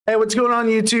Hey, what's going on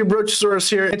YouTube? Brochosaurus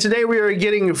here, and today we are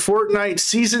getting Fortnite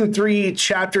Season 3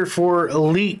 Chapter 4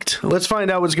 leaked. Let's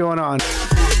find out what's going on.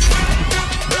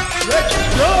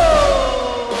 Let's go!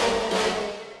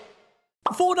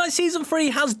 Fortnite Season 3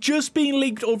 has just been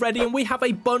leaked already, and we have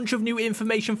a bunch of new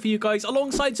information for you guys,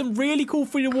 alongside some really cool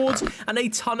free rewards and a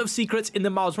ton of secrets in the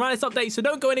Miles Morales update, so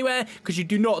don't go anywhere, because you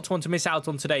do not want to miss out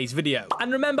on today's video.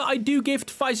 And remember, I do gift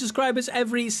 5 subscribers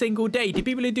every single day. To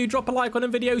people who do drop a like on a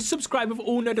video, subscribe with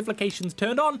all notifications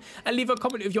turned on, and leave a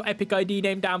comment with your epic ID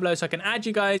name down below so I can add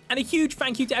you guys. And a huge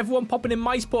thank you to everyone popping in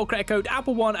my support credit code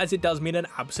Apple1, as it does mean an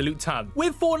absolute ton.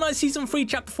 With Fortnite Season 3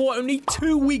 Chapter 4 only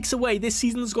 2 weeks away, this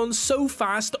season's gone so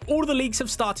fast. All the leaks have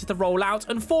started to roll out,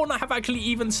 and Fortnite have actually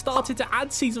even started to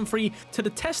add Season 3 to the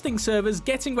testing servers,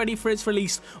 getting ready for its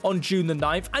release on June the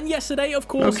 9th. And yesterday, of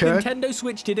course, Nintendo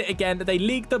Switch did it again. They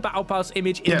leaked the Battle Pass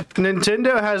image.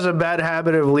 Nintendo has a bad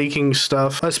habit of leaking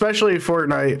stuff, especially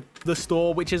Fortnite. The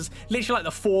store, which is literally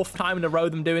like the 4th time in a row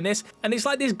them doing this, and it's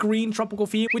like this green tropical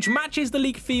theme which matches the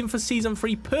leak theme for Season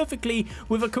 3 perfectly,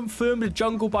 with a confirmed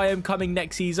jungle biome coming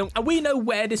next season. And we know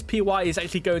where this POI is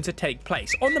actually going to take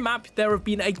place. On the map there have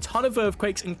been a ton of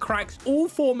earthquakes and cracks all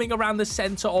forming around the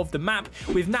center of the map,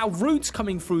 with now roots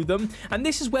coming through them, and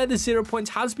this is where the 0 points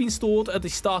has been stored at the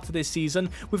start of this season.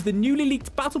 With the newly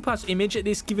leaked Battle Pass image, it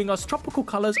is giving us tropical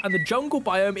colors, and the jungle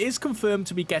biome is confirmed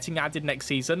to be getting added next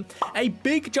season. A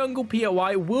big jungle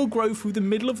POI will grow through the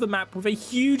middle of the map, with a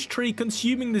huge tree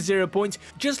consuming the 0 points,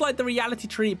 just like the reality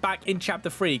tree back in Chapter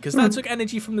 3, because that took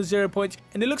energy from the 0 points,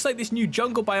 and it looks like this new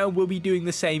jungle biome will be doing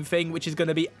the same thing, which is going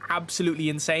to be absolutely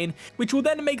insane, which will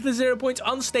then make the 0 points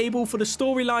unstable for the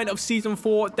storyline of Season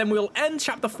 4. Then we'll end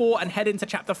Chapter 4 and head into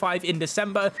Chapter 5 in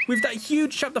December, with that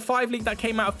huge Chapter 5 leak that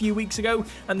came out a few weeks ago,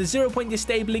 and the 0 point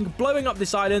disabling, blowing up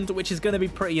this island, which is going to be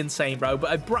pretty insane, bro.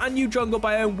 But a brand new jungle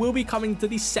biome will be coming to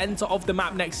the center of the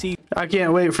map next season. I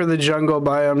can't wait for the jungle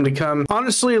biome to come.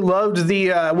 Honestly, loved the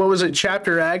what was it,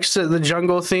 Chapter X that the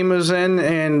jungle theme was in,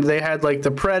 and they had like the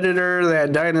predator, they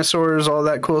had dinosaurs, all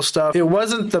that cool stuff. It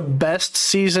wasn't the best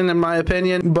season in my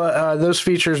opinion, but those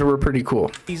features were pretty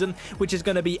cool. Season, which is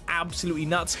going to be absolutely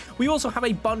nuts. We also have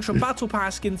a bunch of Battle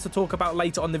Pass skins to talk about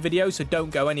later on the video, so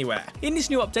don't go anywhere. In this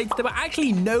new update, there were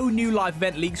actually no new live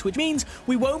event leaks, which means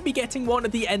we won't be getting one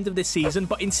at the end of this season,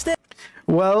 but instead...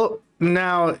 Well,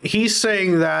 now he's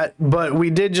saying that, but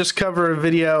we did just cover a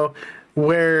video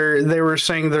where they were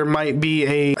saying there might be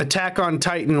a Attack on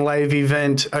Titan live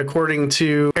event, according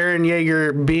to Eren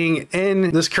Yeager being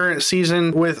in this current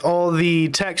season, with all the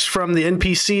text from the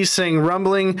NPCs saying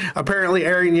rumbling. Apparently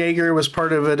Eren Yeager was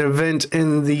part of an event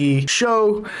in the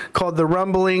show called the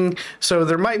Rumbling, so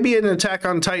there might be an Attack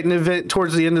on Titan event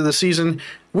towards the end of the season.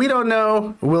 We don't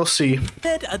know. We'll see.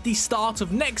 At the start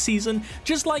of next season,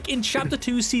 just like in Chapter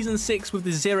 2 Season 6 with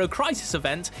the Zero Crisis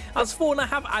event, as Fortnite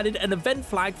have added an event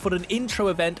flag for an intro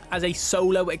event as a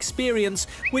solo experience,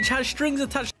 which has strings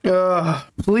attached.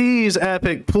 Please,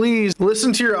 Epic, please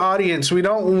listen to your audience. We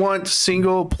don't want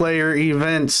single player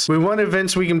events. We want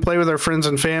events we can play with our friends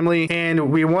and family, and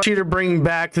we want you to bring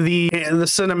back the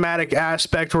cinematic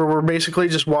aspect where we're basically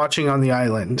just watching on the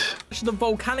island. The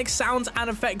volcanic sounds and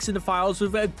effects in the files,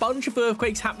 with a bunch of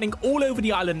earthquakes happening all over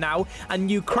the island now, and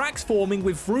new cracks forming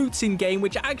with roots in game,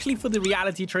 which are actually for the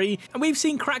reality tree. And we've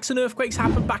seen cracks and earthquakes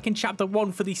happen back in Chapter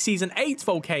 1 for the Season 8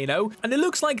 volcano, and it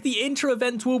looks like the intro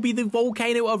event will be the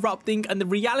volcano erupting and the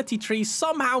reality tree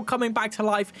somehow coming back to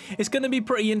life. It's going to be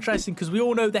pretty interesting, because we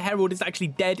all know the Herald is actually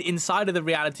dead inside of the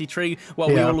reality tree. Well,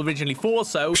 we all originally thought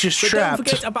so. She's but trapped. Don't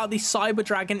forget about the Cyber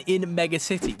Dragon in Mega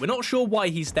City. We're not sure why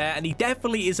he's there, and he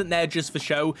definitely isn't there just for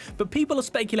show, but people are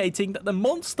speculating that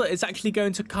the monster is actually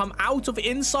going to come out of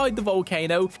inside the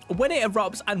volcano when it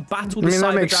erupts and battle the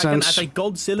Cyber Dragon as a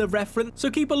Godzilla reference. So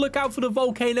keep a lookout for the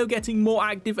volcano getting more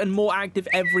active and more active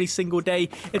every single day.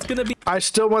 It's going to be... I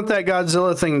still want that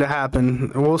Godzilla thing to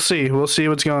happen. We'll see. We'll see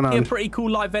what's going on. A pretty cool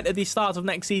live event at the start of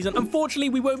next season. Unfortunately,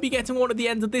 we won't be getting one at the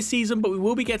end of this season, but we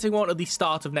will be getting one at the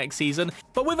start of next season.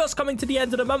 But with us coming to the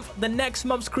end of the month, the next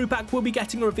month's crew pack will be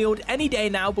getting revealed any day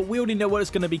now, but we already know what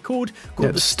it's going to be called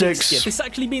the Sticks skin. It's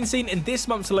actually been seen in this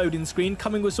month's loading screen,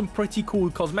 coming with some pretty cool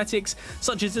cosmetics,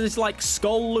 such as this like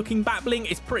skull looking back bling.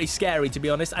 It's pretty scary, to be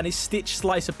honest, and his Stitch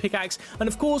Slicer pickaxe, and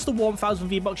of course the 1000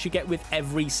 V-Bucks you get with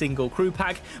every single crew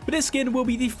pack. But this skin will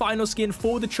be the final skin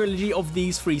for the trilogy of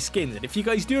these 3 skins. And if you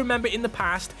guys do remember, in the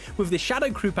past with the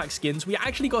Shadow crew pack skins, we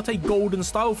actually got a golden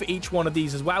style for each one of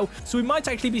these as well, so we might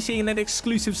actually be seeing an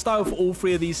exclusive style for all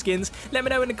 3 of these skins. Let me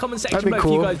know in the comment section below if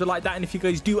you guys would like that, and if you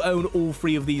guys do own all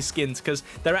 3 of these skins, because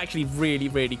they're actually really,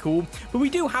 really cool. But we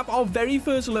do have our very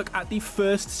first look at the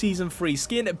first Season 3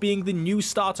 skin, being the new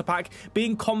starter pack,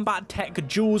 being Combat Tech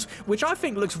Jewels, which I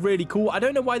think looks really cool. I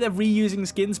don't know why they're reusing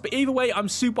skins, but either way, I'm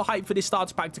super hyped for this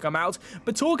starter pack to come out.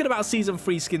 But talking about Season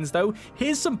 3 skins though,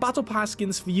 here's some Battle Pass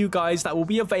skins for you guys that will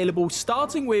be available,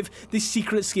 starting with the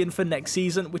secret skin for next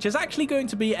season, which is actually going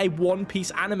to be a One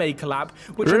Piece anime collab.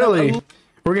 Which really?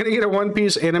 We're gonna get a One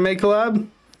Piece anime collab?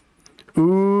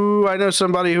 Ooh, I know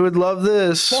somebody who would love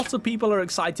this. Lots of people are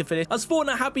excited for this, as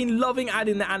Fortnite have been loving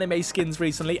adding the anime skins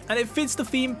recently, and it fits the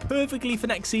theme perfectly for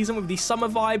next season with the summer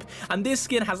vibe. And this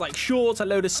skin has like shorts, a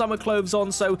load of summer clothes on,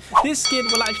 so this skin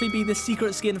will actually be the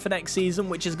secret skin for next season,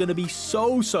 which is going to be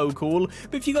so cool.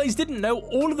 But if you guys didn't know,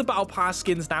 all of the Battle Pass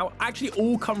skins now actually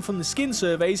all come from the skin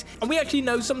surveys, and we actually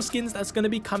know some skins that's going to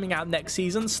be coming out next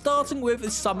season, starting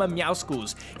with Summer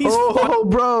Meowscles. Oh,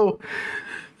 bro.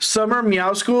 Summer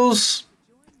Meowscles,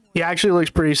 he actually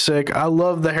looks pretty sick. I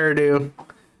love the hairdo.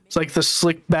 It's like the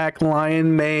slick back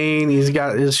lion mane. He's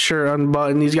got his shirt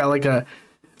unbuttoned. He's got like a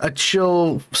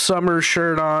chill summer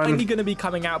shirt on. Finally going to be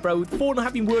coming out, bro. Fortnite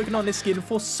have been working on this skin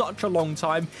for such a long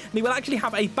time, and he will actually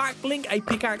have a back bling, a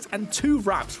pickaxe, and 2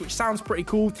 wraps, which sounds pretty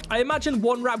cool. I imagine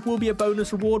 1 wrap will be a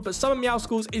bonus reward, but Summer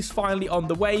Meowscles is finally on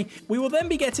the way. We will then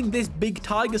be getting this big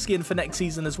tiger skin for next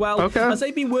season as well, as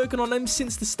they've been working on him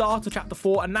since the start of Chapter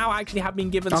 4, and now actually have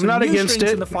been given some new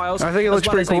strings in the files. I think it looks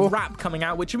pretty cool. A wrap coming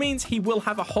out, which means he will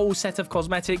have a whole set of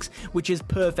cosmetics, which is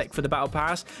perfect for the Battle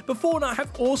Pass. But Fortnite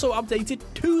have also updated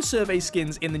 2 survey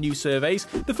skins in the new surveys.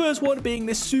 The first one being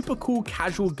this super cool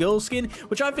casual girl skin,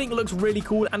 which I think looks really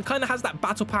cool and kind of has that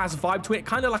Battle Pass vibe to it,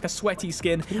 kind of like a sweaty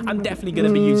skin. I'm definitely going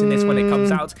to be using this when it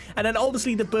comes out. And then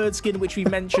obviously the bird skin, which we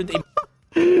mentioned in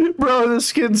Bro, this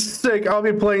skin's sick. I'll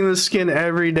be playing this skin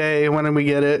every day when we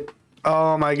get it.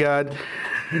 Oh my god.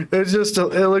 It's just,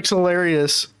 it looks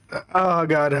hilarious. Oh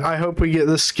god, I hope we get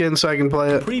this skin so I can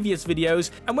play it. Previous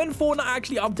videos, and when Fortnite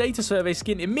actually update a survey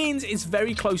skin, it means it's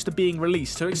very close to being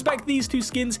released. So expect these 2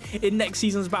 skins in next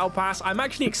season's Battle Pass. I'm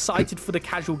actually excited for the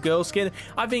casual girl skin.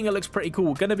 I think it looks pretty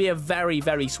cool. Gonna be a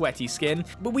very sweaty skin.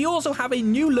 But we also have a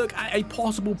new look at a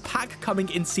possible pack coming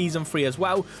in Season 3 as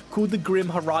well, called the Grim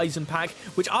Horizon pack,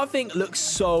 which I think looks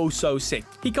so sick.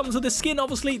 He comes with the skin,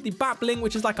 obviously, the bat bling,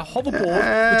 which is like a hoverboard,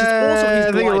 which is also his glider.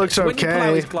 I think it looks so okay. When you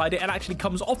play his glider, it actually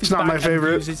comes off. It's not my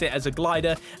favorite. Uses it as a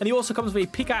glider, and he also comes with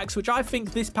a pickaxe, which I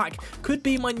think this pack could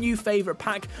be my new favorite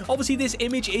pack. Obviously this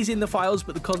image is in the files,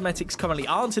 but the cosmetics currently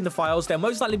aren't in the files. They'll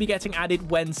most likely be getting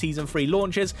added when Season 3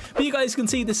 launches. But you guys can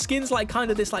see the skin's like kind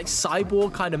of this like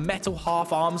cyborg kind of metal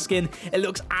half arm skin. It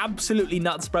looks absolutely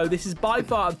nuts, bro. This is by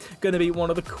far going to be one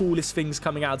of the coolest things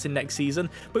coming out in next season.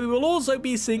 But we will also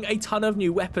be seeing a ton of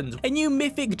new weapons. A new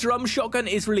mythic drum shotgun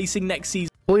is releasing next season.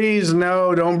 Please,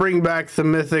 no, don't bring back the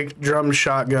mythic drum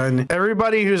shotgun.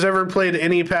 Everybody who's ever played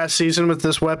any past season with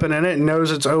this weapon in it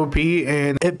knows it's OP,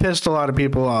 and it pissed a lot of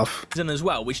people off. As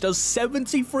well, which does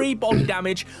 73 body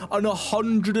damage on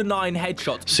 109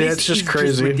 headshots. See, it's just crazy.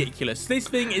 Just ridiculous. This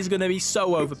thing is going to be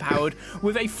so overpowered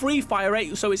with a free fire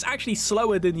rate, so it's actually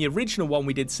slower than the original one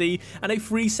we did see, and a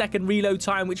 3-second reload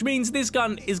time, which means this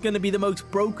gun is going to be the most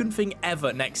broken thing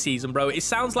ever next season, bro. It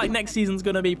sounds like next season's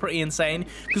going to be pretty insane,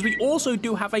 because we also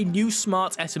do have a new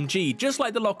smart SMG, just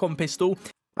like the lock-on pistol.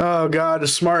 Oh god, a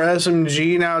smart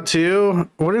SMG now too?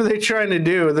 What are they trying to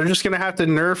do? They're just gonna have to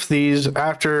nerf these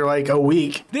after like a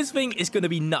week. This thing is gonna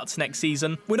be nuts next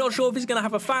season. We're not sure if it's gonna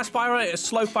have a fast fire rate, a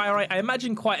slow fire rate. I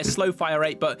imagine quite a slow fire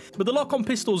rate, but the lock-on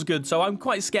pistol's good, so I'm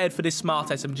quite scared for this smart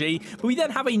SMG. But we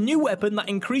then have a new weapon that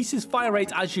increases fire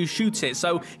rate as you shoot it.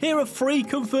 So here are 3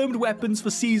 confirmed weapons for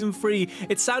Season 3.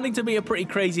 It's sounding to be a pretty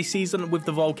crazy season with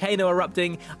the volcano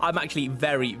erupting. I'm actually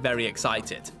very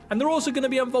excited. And they're also going to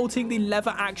be unvaulting the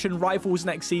lever action rifles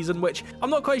next season, which I'm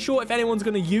not quite sure if anyone's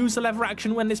going to use the lever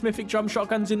action when this mythic drum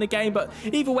shotgun's in the game, but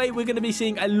either way, we're going to be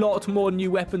seeing a lot more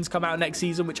new weapons come out next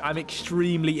season, which I'm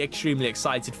extremely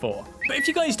excited for. But if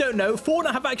you guys don't know,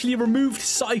 Fortnite have actually removed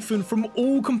Siphon from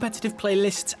all competitive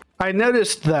playlists. I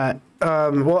noticed that.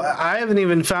 Well, I haven't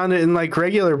even found it in like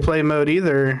regular play mode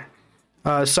either.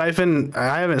 Siphon,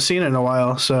 I haven't seen it in a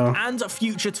while, so. And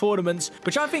future tournaments,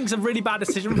 which I think is a really bad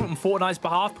decision from Fortnite's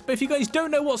behalf. But if you guys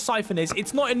don't know what Siphon is,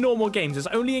 it's not in normal games. It's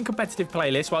only in competitive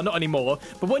playlists. Well, not anymore.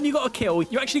 But when you got a kill,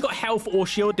 you actually got health or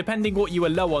shield, depending what you were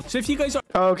low on. So if you guys are...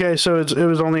 Okay, so it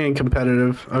was only in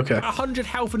competitive. Okay. 100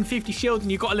 health and 50 shield,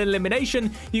 and you got an elimination,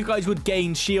 you guys would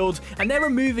gain shield. And they're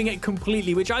removing it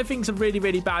completely, which I think is a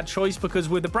really bad choice, because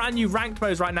with the brand new ranked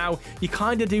modes right now, you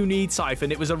kind of do need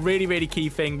Siphon. It was a really key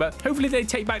thing, but hopefully they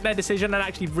take back their decision and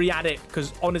actually re-add it,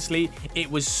 because honestly, it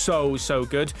was so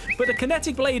good. But the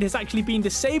kinetic blade has actually been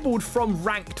disabled from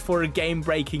ranked for a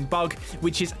game-breaking bug,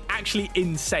 which is actually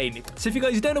insane. So if you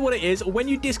guys don't know what it is, when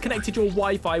you disconnected your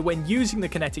Wi-Fi when using the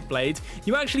kinetic blade,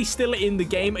 you're actually still in the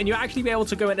game, and you'll actually be able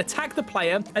to go and attack the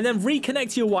player and then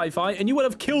reconnect to your Wi-Fi, and you would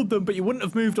have killed them, but you wouldn't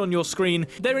have moved on your screen.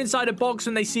 They're inside a box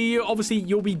when they see you. Obviously,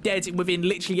 you'll be dead within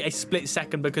literally a split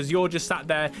second, because you're just sat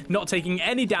there not taking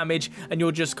any damage and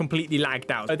you're just completely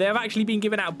lagged out. So they have actually been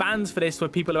giving out bans for this for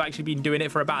people who have actually been doing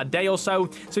it for about a day or so.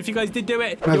 So if you guys did do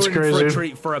it, that's you're in crazy. for a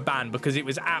treat for a ban, because it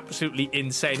was absolutely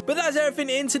insane. But that's everything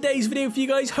in today's video for you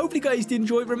guys. Hopefully you guys did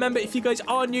enjoy it. Remember, if you guys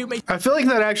are new, I feel like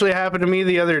that actually happened to me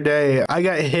the other day. I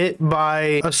got hit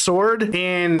by a sword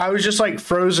and I was just like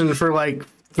frozen for like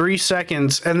 3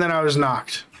 seconds and then I was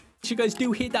knocked. You guys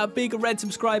do hit that big red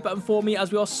subscribe button for me,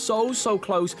 as we are so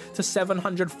close to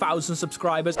 700,000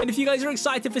 subscribers. And if you guys are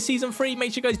excited for season 3,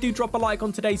 make sure you guys do drop a like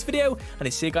on today's video, and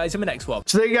I'll see you guys in the next one.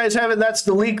 So there you guys have it. That's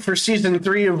the leak for season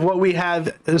 3 of what we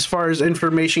have as far as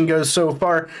information goes so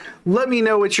far. Let me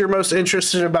know what you're most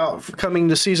interested about coming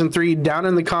to season 3 down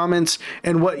in the comments,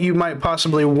 and what you might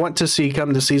possibly want to see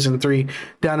come to season 3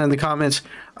 down in the comments.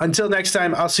 Until next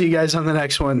time, I'll see you guys on the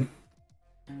next one.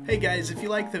 Hey guys, if you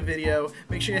like the video,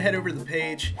 make sure you head over to the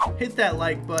page, hit that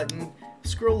like button,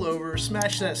 scroll over,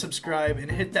 smash that subscribe,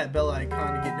 and hit that bell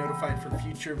icon to get notified for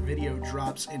future video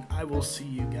drops, and I will see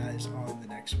you guys on the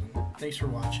next one. Thanks for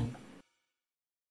watching.